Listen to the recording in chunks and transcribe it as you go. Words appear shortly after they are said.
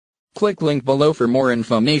Click link below for more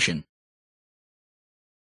information.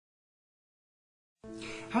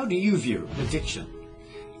 How do you view addiction?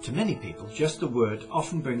 To many people, just the word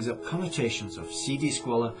often brings up connotations of seedy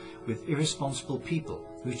squalor with irresponsible people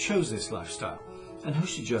who chose this lifestyle and who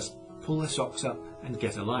should just pull their socks up and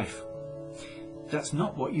get a life. That's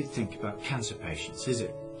not what you'd think about cancer patients, is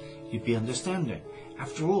it? You'd be understanding.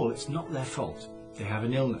 After all, it's not their fault. They have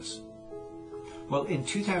an illness. Well, in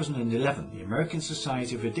 2011, the American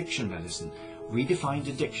Society of Addiction Medicine redefined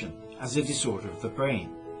addiction as a disorder of the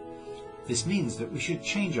brain. This means that we should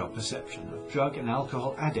change our perception of drug and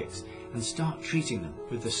alcohol addicts and start treating them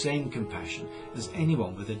with the same compassion as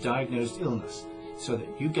anyone with a diagnosed illness, so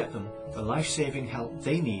that you get them the life-saving help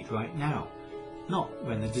they need right now, not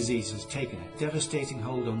when the disease has taken a devastating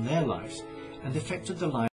hold on their lives and affected the lives